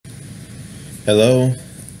Hello,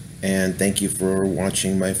 and thank you for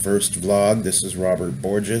watching my first vlog. This is Robert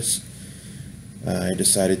Borges. I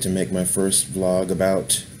decided to make my first vlog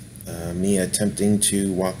about me attempting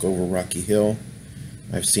to walk over Rocky Hill.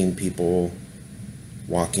 I've seen people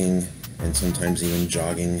walking and sometimes even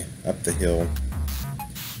jogging up the hill.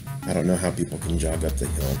 I don't know how people can jog up the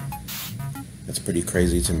hill. That's pretty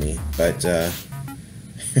crazy to me. But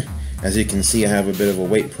as you can see, I have a bit of a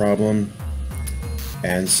weight problem,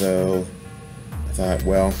 and so I thought,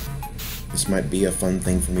 well, this might be a fun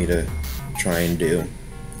thing for me to try and do.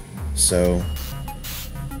 So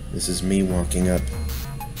this is me walking up,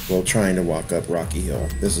 well, trying to walk up Rocky Hill.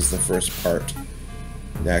 This is the first part.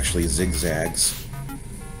 It actually zigzags.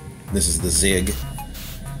 This is the zig,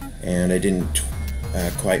 and I didn't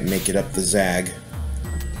quite make it up the zag,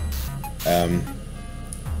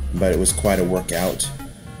 but it was quite a workout.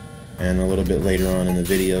 And a little bit later on in the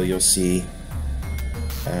video, you'll see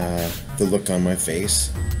the look on my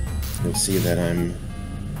face. You'll see that I'm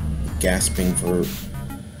gasping for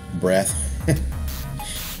breath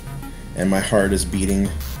and my heart is beating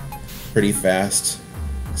pretty fast.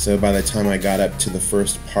 So by the time I got up to the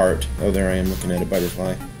first part, oh, there I am looking at a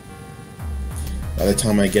butterfly. By the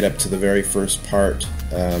time I get up to the very first part,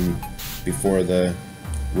 before the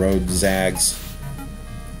road zags,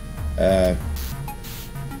 I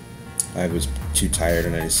was too tired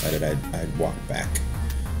and I decided I'd walk back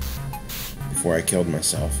before I killed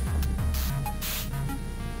myself.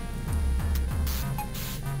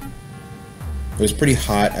 It was pretty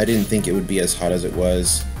hot. I didn't think it would be as hot as it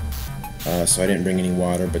was, so I didn't bring any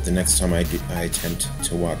water, but the next time I attempt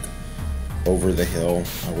to walk over the hill,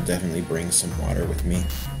 I will definitely bring some water with me.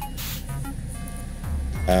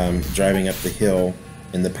 Driving up the hill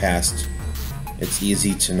in the past, it's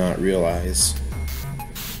easy to not realize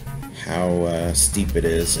how steep it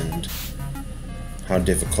is and how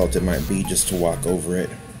difficult it might be just to walk over it.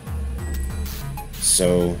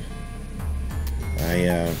 So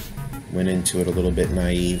I went into it a little bit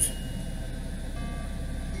naive,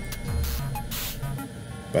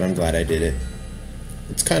 but I'm glad I did it.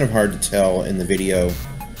 It's kind of hard to tell in the video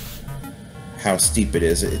how steep it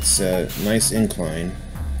is. It's a nice incline.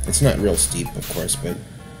 It's not real steep, of course, but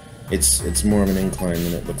it's more of an incline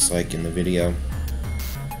than it looks like in the video.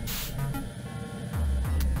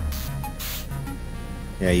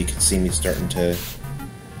 Yeah, you can see me starting to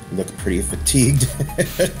look pretty fatigued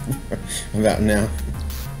about now.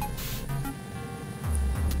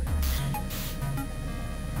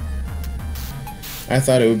 I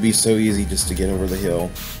thought it would be so easy just to get over the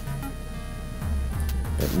hill,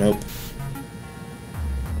 but nope.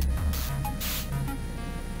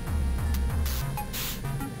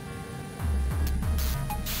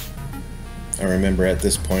 I remember at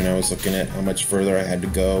this point I was looking at how much further I had to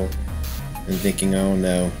go and thinking, oh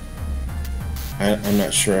no, I'm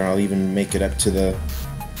not sure I'll even make it up to the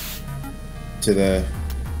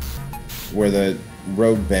where the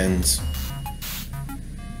road bends.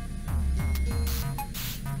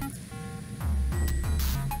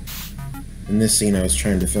 In this scene I was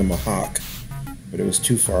trying to film a hawk, but it was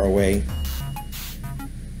too far away.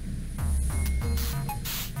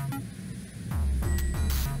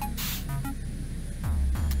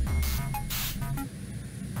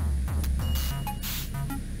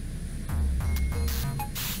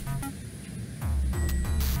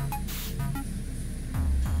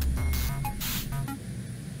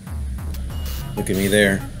 Look at me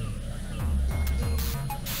there.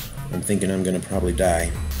 I'm thinking I'm gonna probably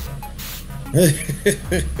die.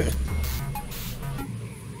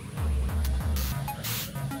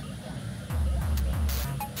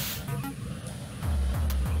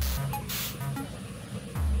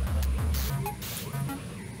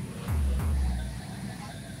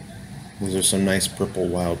 Those are some nice purple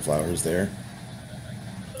wildflowers there.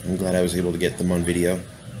 I'm glad I was able to get them on video.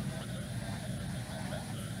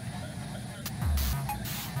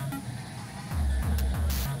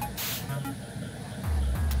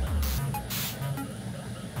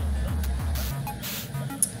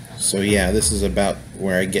 So yeah, this is about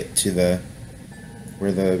where I get to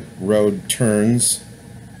where the road turns,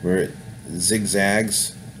 where it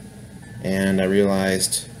zigzags, and I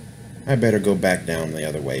realized I better go back down the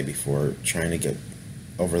other way before trying to get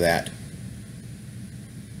over that.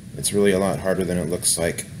 It's really a lot harder than it looks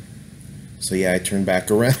like. So yeah, I turned back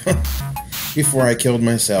around before I killed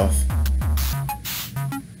myself.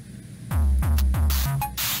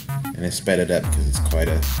 And I sped it up because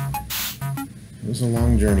it was a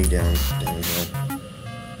long journey downhill,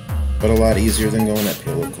 but a lot easier than going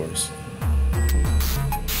uphill, of course.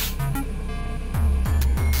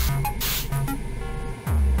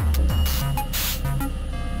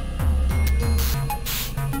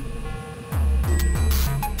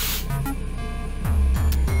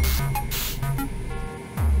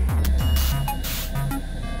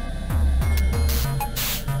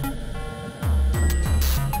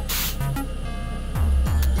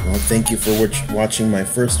 Well, thank you for watching my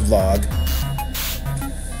first vlog.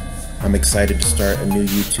 I'm excited to start a new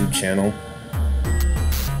YouTube channel.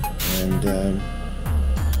 And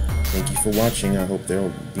thank you for watching. I hope there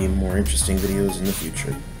will be more interesting videos in the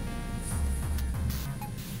future.